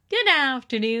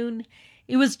afternoon.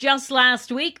 It was just last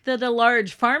week that a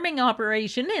large farming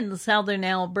operation in southern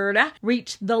Alberta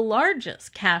reached the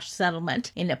largest cash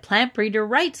settlement in a plant breeder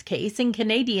rights case in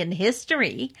Canadian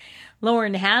history.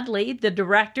 Lauren Hadley, the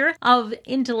Director of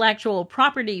Intellectual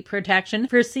Property Protection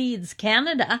for Seeds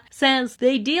Canada, says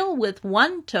they deal with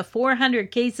 100 to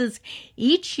 400 cases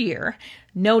each year,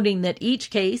 noting that each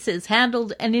case is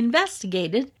handled and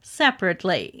investigated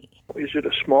separately. Is it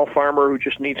a small farmer who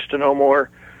just needs to know more?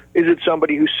 Is it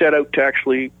somebody who set out to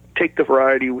actually take the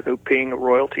variety without paying a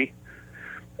royalty?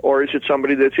 Or is it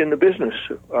somebody that's in the business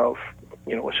of,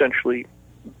 essentially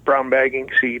brown bagging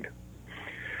seed?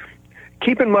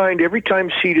 Keep in mind, every time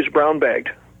seed is brown bagged,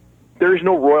 there is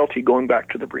no royalty going back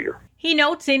to the breeder. He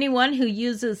notes anyone who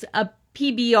uses a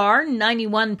PBR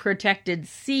 91 protected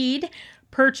seed,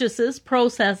 purchases,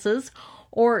 processes,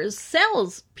 or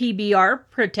sells PBR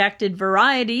protected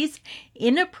varieties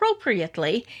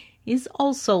inappropriately is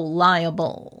also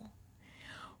liable.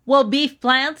 Well, beef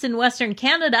plants in Western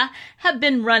Canada have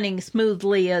been running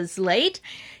smoothly as late.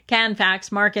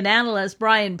 CanFax market analyst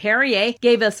Brian Perrier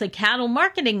gave us a cattle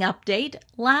marketing update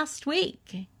last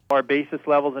week. Our basis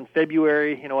levels in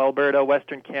February, Alberta,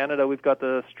 Western Canada, we've got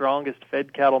the strongest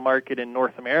fed cattle market in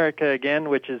North America again,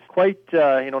 which is quite,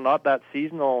 not that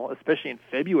seasonal, especially in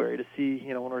February, to see,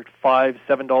 when we're $5,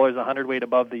 $7 a hundredweight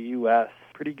above the U.S.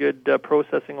 Pretty good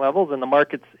processing levels, and the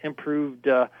market's improved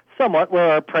somewhat,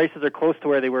 where our prices are close to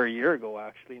where they were a year ago,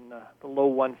 actually, in the low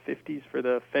 150s for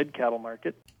the fed cattle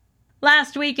market.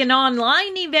 Last week, an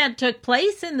online event took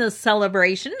place in the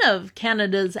celebration of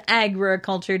Canada's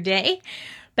Agriculture Day.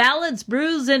 Ballads,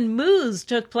 Brews, and Moos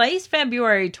took place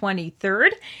February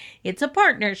 23rd. It's a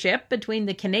partnership between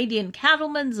the Canadian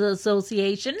Cattlemen's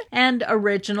Association and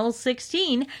Original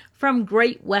 16 from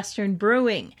Great Western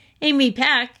Brewing. Amy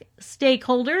Peck,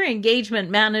 Stakeholder Engagement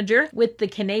Manager with the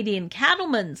Canadian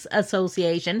Cattlemen's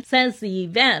Association, says the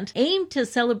event aimed to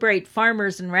celebrate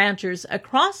farmers and ranchers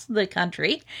across the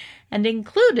country and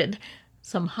included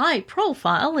some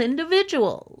high-profile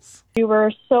individuals. We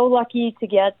were so lucky to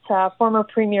get former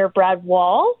Premier Brad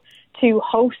Wall to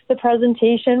host the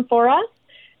presentation for us.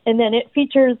 And then it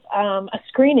features a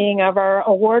screening of our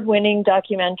award-winning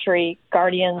documentary,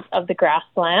 Guardians of the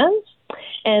Grasslands.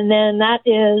 And then that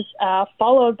is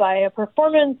followed by a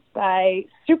performance by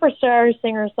superstar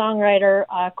singer-songwriter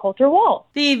Colter Wall.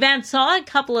 The event saw a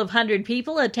couple of hundred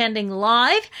people attending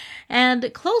live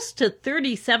and close to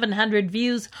 3,700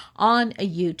 views on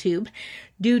YouTube.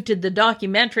 Due to the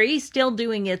documentary still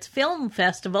doing its film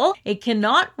festival, it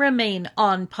cannot remain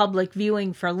on public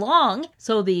viewing for long,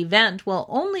 so the event will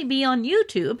only be on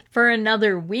YouTube for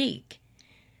another week.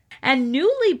 And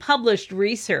newly published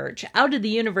research out of the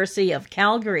University of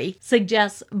Calgary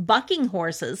suggests bucking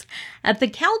horses at the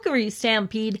Calgary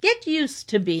Stampede get used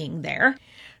to being there.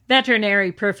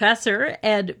 Veterinary professor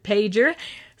Ed Pager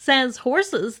says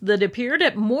horses that appeared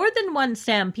at more than one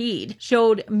stampede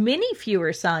showed many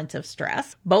fewer signs of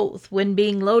stress, both when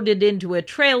being loaded into a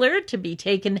trailer to be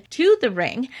taken to the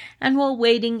ring and while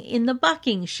waiting in the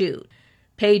bucking chute.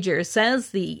 Pager says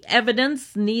the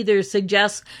evidence neither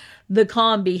suggests the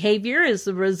calm behavior is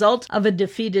the result of a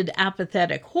defeated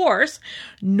apathetic horse,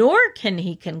 nor can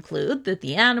he conclude that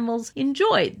the animals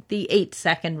enjoyed the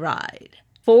 8-second ride.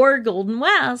 For Golden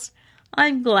West,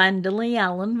 I'm Glendalee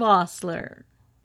Allen Vossler.